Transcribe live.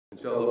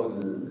Inshallah,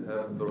 we'll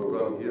have a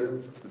program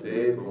here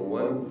today from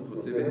 1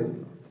 to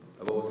 7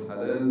 about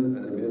halal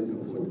and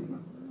medicine food.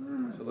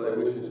 Inshallah, I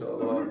wish,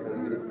 inshallah, I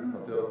can get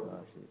Fatira.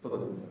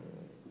 Tafadhal.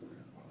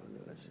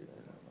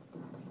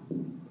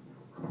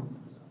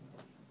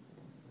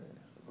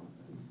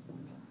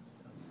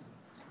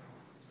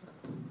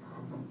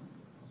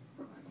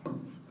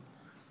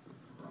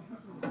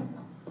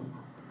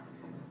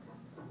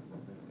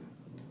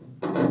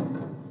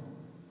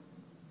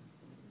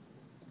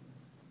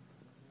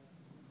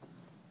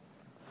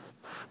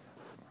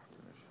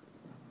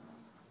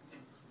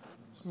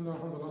 بسم الله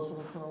الحمد لله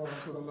والصلاة والسلام على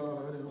رسول الله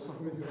وعلى آله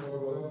وصحبه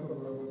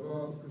ومن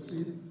والاه.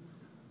 Proceed.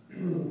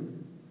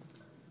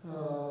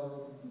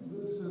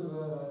 This is a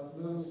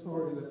little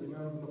story that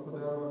Imam Ibn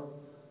Qudamah,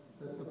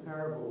 that's a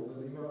parable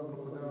that Imam Ibn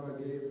Qudamah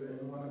gave in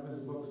one of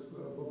his books,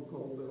 a book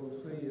called the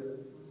Wasiyah.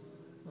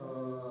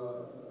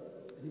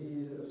 He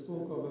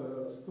spoke of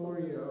a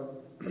story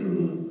of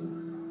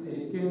a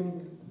king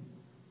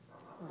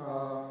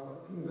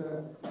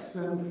that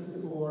sent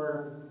for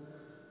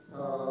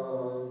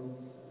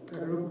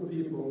a group of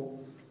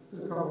people to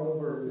come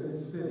over to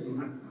his city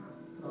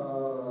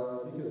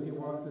because he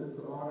wanted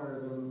to honor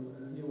them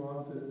and he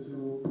wanted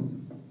to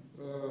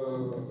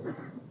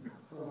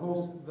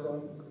host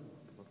them.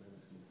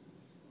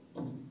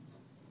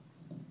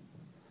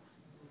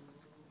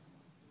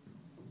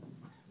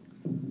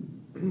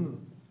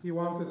 He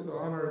wanted to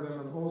honor them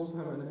and host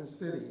them in his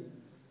city.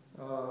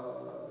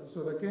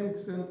 So the king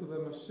sent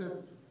them a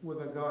ship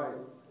with a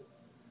guide,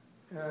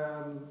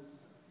 and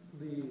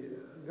the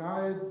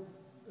guide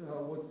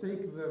would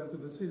take them to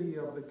the city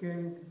of the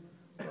king,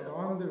 but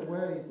on their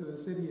way to the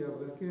city of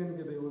the king,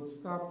 they would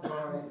stop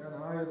by an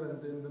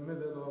island in the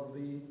middle of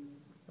the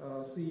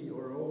sea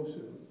or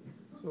ocean.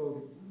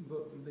 So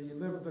they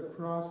lived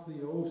across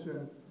the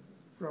ocean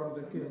from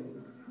the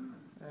king.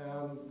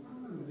 And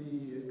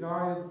the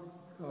guide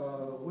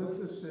with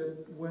the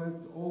ship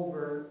went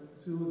over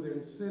to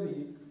their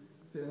city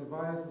to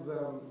invite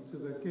them to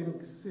the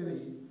king's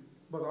city,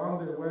 but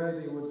on their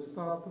way they would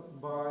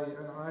stop by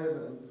an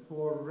island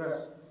for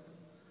rest.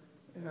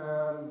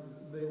 And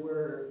they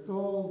were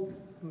told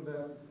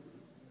that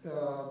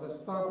the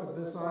stop at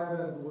this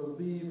island will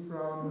be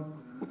from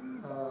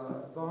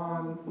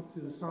dawn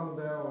to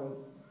sundown,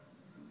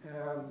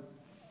 and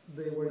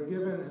they were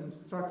given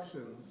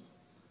instructions.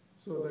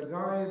 So the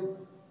guide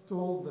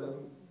told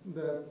them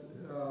that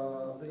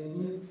they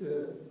need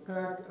to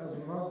pack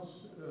as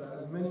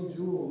many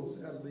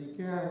jewels as they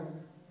can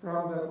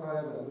from that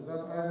island.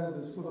 That island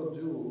is full of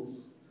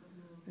jewels,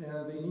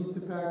 and they need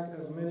to pack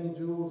as many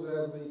jewels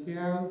as they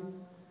can,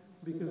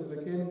 because the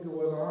king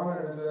will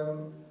honor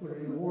them, will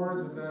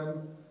reward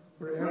them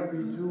for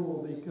every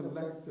jewel they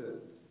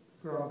collected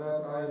from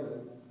that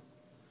island.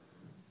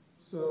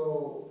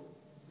 So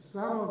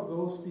some of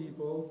those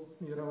people,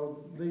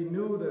 they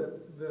knew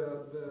that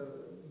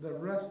the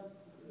rest,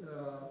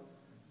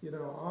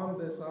 on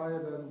this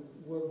island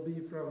will be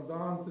from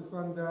dawn to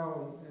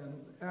sundown, and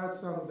at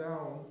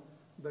sundown,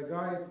 the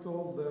guide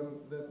told them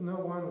that no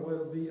one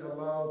will be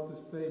allowed to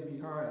stay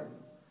behind.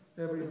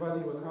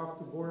 Everybody will have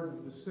to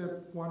board the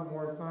ship one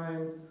more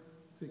time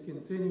to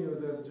continue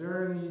the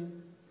journey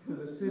to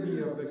the city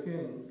of the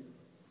king.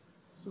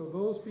 So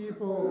those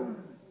people,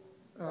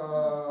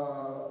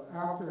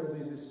 after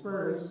they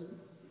dispersed,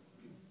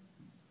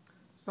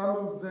 some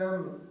of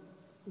them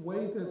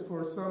waited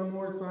for some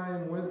more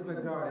time with the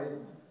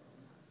guide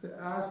to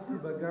ask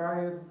the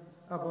guide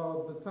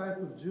about the type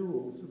of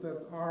jewels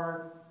that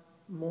are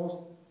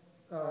most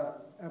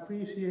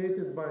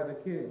appreciated by the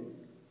king.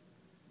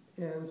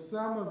 And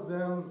some of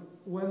them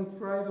went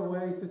right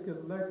away to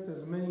collect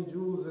as many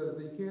jewels as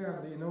they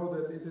can. They know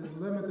that it is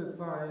limited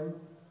time,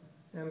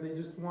 and they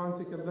just want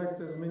to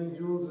collect as many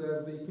jewels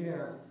as they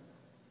can.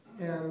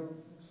 And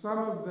some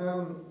of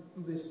them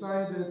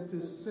decided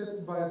to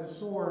sit by the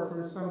shore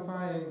for some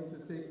time to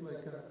take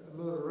like a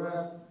little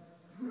rest,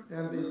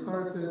 and they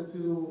started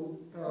to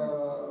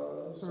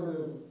sort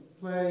of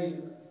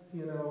play,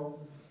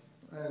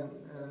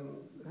 and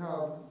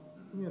have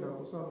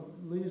some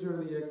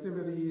leisurely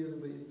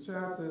activities. They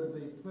chatted,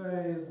 they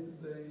played,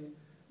 they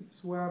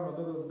swam a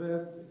little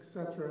bit,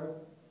 etc.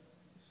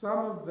 Some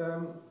of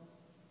them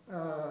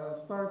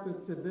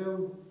started to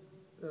build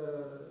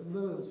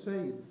little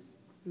shades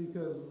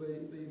because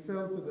they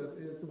felt that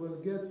it will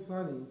get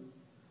sunny,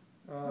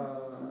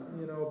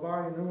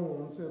 by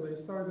noon. So they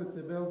started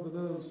to build the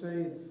little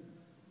shades.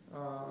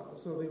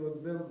 So they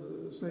would build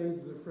the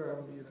shades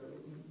from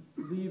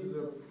leaves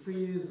of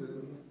trees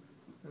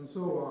and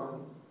so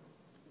on.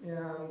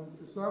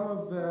 And some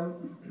of them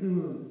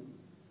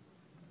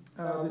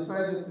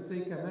decided to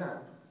take a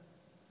nap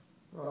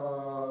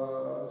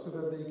so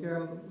that they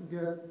can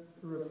get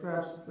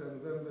refreshed,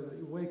 and then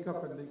they wake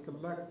up and they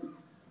collect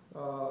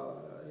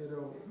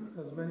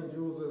as many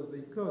jewels as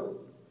they could.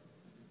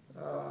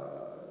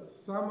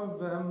 Some of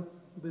them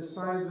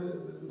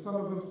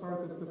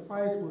started to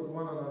fight with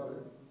one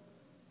another.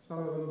 Some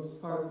of them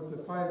started to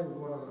fight with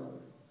one another.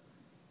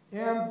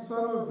 And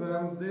some of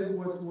them did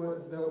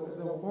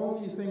the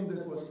only thing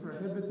that was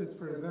prohibited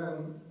for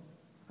them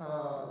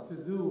to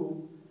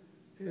do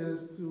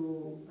is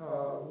to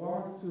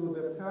walk to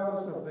the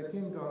palace of the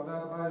king on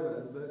that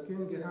island. The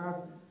king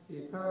had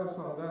a palace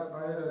on that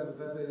island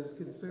that is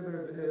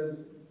considered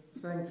his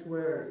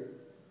sanctuary.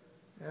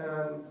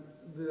 And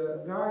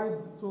the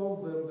guide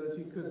told them that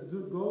you could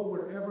go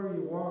wherever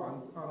you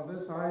want on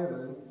this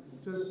island,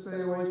 just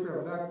stay away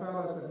from that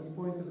palace, and he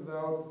pointed it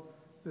out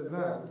to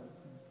them.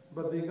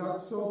 But they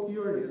got so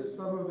curious,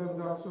 some of them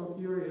got so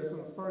curious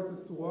and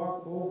started to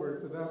walk over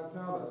to that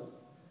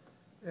palace.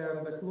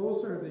 And the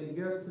closer they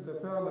get to the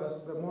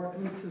palace, the more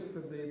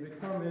interested they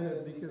become in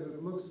it because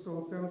it looks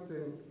so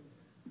tempting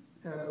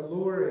and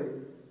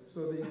alluring.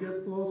 So they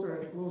get closer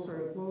and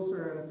closer and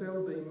closer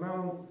until they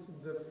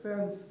mount the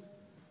fence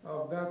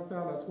of that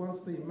palace.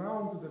 Once they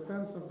mount the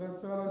fence of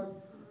that palace,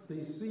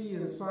 they see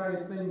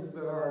inside things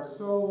that are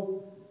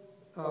so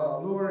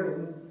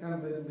alluring,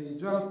 and then they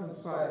jump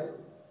inside,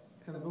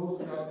 and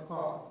those got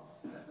caught.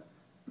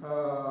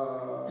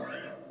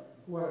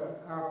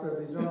 After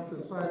they jumped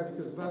inside,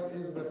 because that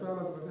is the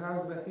palace that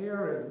has the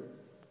harem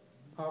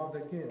of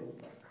the king,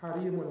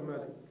 Harim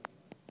al-Malik.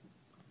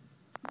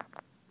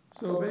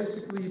 So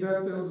basically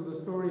that tells the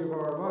story of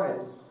our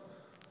lives,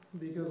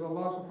 because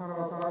Allah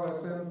subhanahu wa ta'ala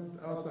sent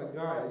us a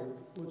guide,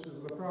 which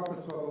is the Prophet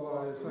sallallahu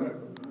alaihi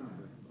wasallam.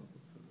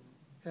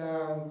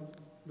 And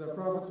the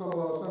Prophet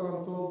sallallahu alaihi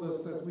wasallam told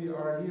us that we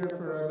are here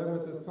for a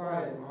limited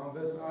time on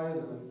this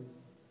island,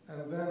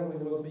 and then we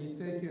will be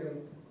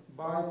taken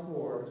by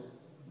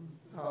force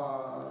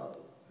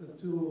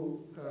to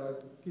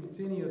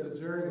continue the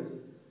journey.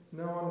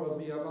 No one will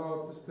be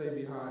allowed to stay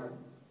behind.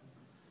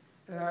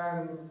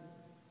 And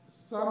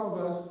some of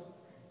us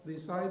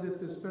decided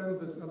to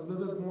spend a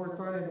little more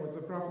time with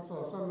the Prophet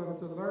ﷺ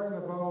to learn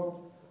about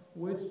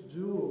which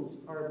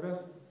jewels are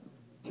best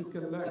to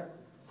collect,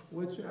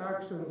 which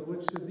actions,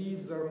 which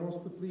deeds are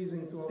most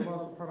pleasing to Allah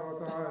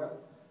subhanahu wa ta'ala,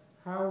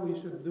 how we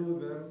should do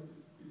them,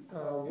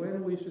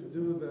 when we should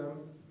do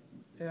them,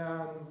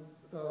 and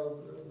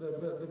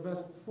the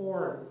best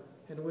form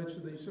in which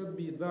they should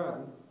be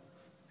done.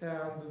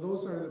 And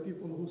those are the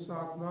people who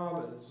sought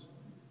knowledge,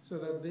 so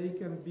that they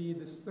can be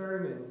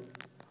discerning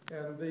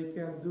and they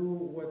can do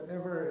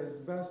whatever is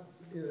best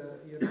in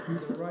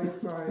the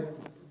right time,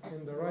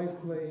 in the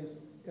right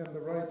place, in the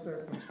right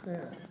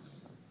circumstance.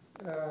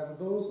 And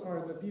those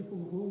are the people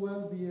who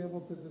will be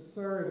able to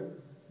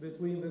discern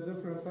between the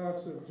different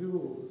types of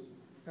jewels.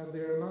 And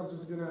they're not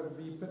just going to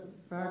be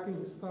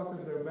packing stuff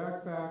in their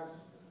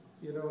backpacks,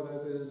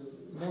 that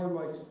is more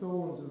like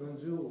stones than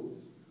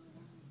jewels.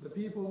 The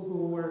people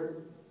who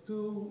were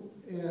too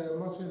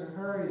much in a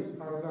hurry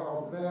are the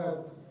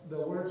ubad, the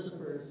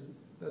worshippers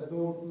that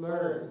don't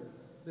learn.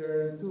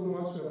 They're in too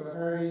much of a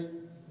hurry.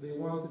 They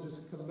want to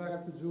just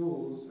collect the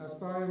jewels. At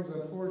times,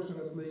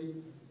 unfortunately,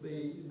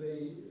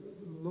 they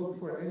look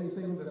for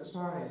anything that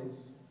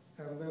shines,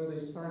 and then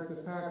they start to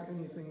pack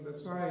anything that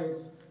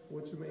shines,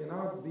 which may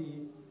not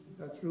be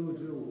a true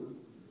jewel.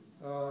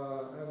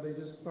 And they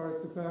just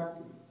start to pack.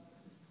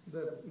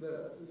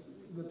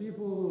 The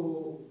people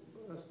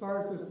who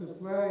started to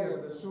play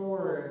at the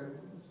shore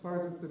and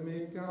started to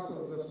make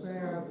castles of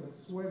sand and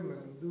swim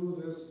and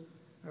do this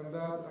and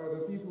that are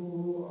the people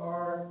who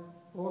are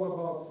all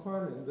about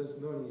fun in this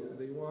dunya.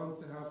 They want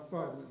to have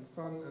fun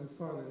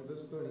in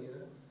this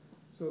dunya.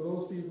 So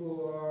those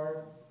people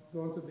are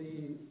going to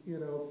be,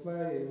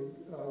 playing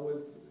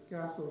with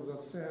castles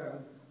of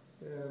sand,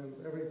 and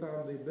every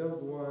time they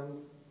build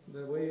one,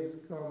 the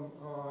waves come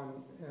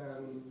on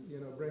and,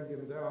 bring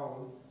them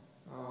down,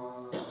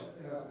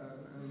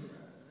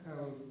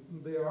 and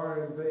they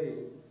are in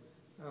vain.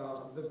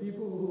 The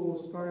people who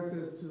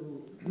started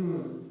to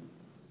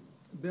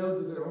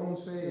build their own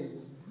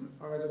shades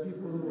are the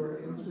people who are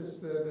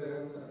interested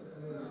in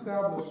an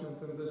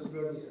establishment in this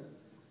dunya.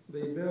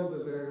 They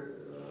build their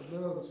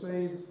little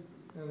shades,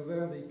 and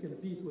then they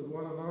compete with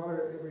one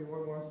another.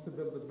 Everyone wants to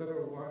build a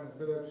better one, a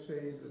better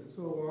shade, and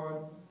so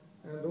on.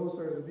 And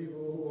those are the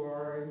people who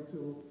are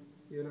into,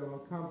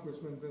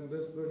 accomplishment in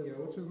this dunya,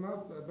 which is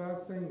not a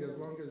bad thing as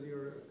long as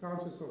you're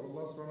conscious of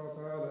Allah subhanahu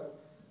wa ta'ala.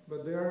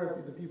 But they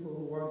are the people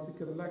who want to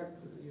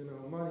collect,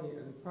 money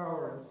and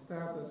power and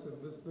status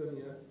in this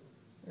dunya,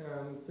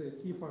 and to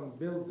keep on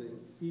building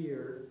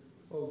here,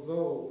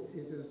 although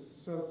it is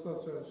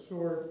such a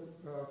short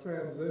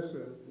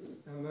transition,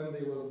 and then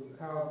they will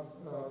have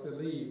to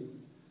leave.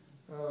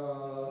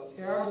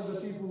 And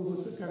the people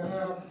who took a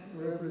nap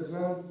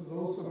represent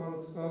those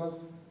amongst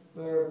us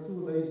that are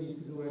too lazy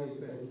to do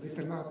anything. They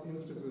are not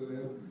interested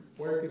in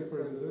working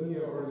for the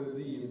dunya or the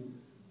deen.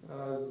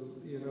 As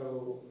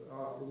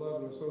Abdullah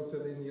ibn Mas'ud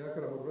said, إِنِّي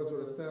أَكْرَهُ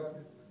الرَّجُلَ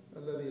التَّافِهَ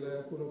الَّذِي لَا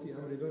يَكُونُ فِي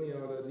أَمْرِ دُنْيَا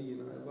وَلَا دِينٍ.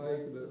 I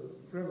like the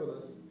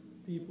frivolous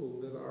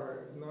people that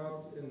are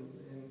not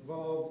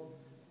involved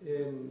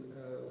in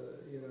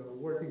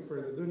working for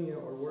the dunya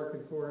or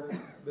working for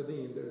the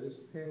deen. They're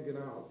just hanging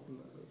out.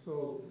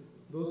 So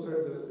those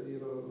are the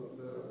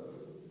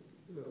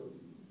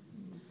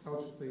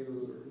couch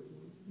potatoes or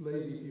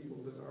lazy people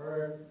that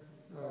are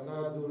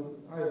not doing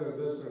either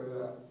this or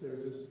that.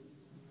 They're just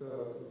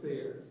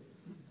there.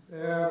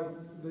 And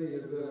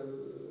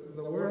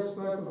the worst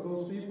type of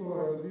those people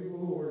are the people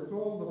who were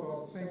told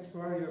about the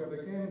sanctuary of the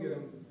king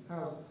and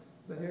has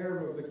the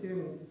harem of the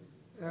king,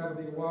 and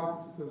they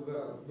walked to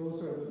them.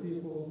 Those are the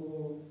people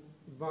who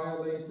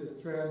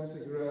violated,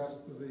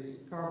 transgressed, they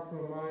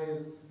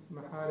compromised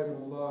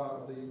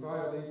Maharimullah, they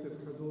violated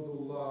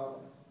Hududullah,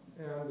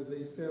 and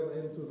they fell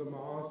into the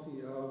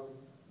ma'asi of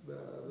the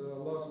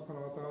Allah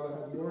subhanahu wa ta'ala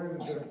had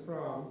warned them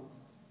from.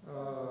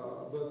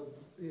 But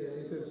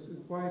it is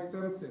quite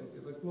tempting.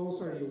 The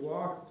closer you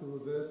walk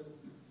to this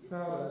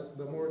palace,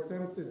 the more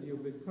tempted you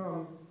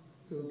become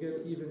to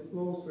get even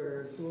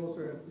closer and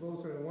closer and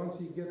closer. And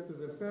once you get to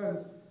the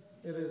fence,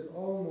 it is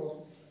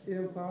almost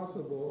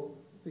impossible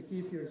to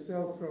keep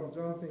yourself from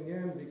jumping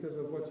in because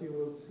of what you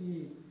will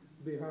see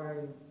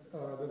behind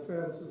the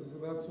fences. So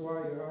that's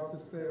why you have to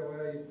stay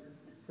away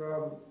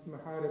from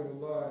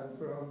Maharimullah and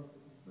from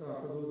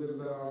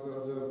Hududullah Azza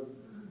wa Jal.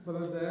 But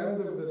at the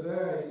end of the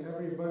day,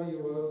 everybody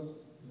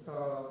was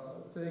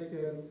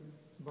taken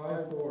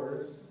by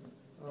force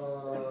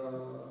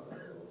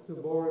to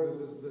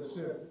board the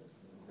ship,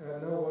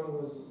 and no one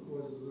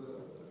was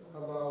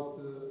allowed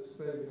to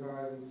stay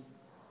behind.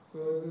 So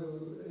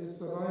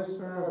it's a nice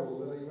parable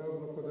that Imam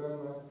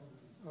Qudamah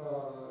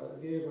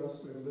gave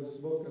us in this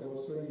book,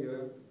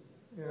 Al-Wasiyya,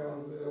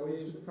 and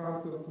we should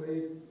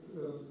contemplate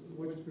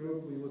which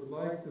group we would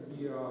like to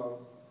be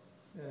of,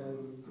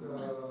 and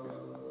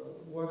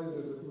what is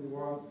it that we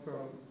want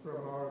from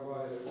our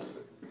lives.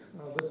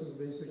 This is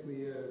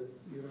basically it.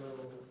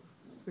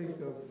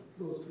 Think of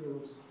those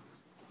groups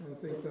and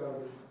think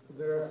of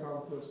their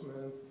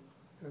accomplishment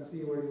and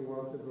see where you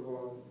want to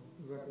belong.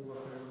 Jazakallah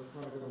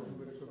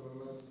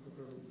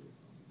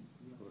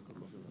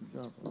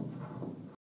khair.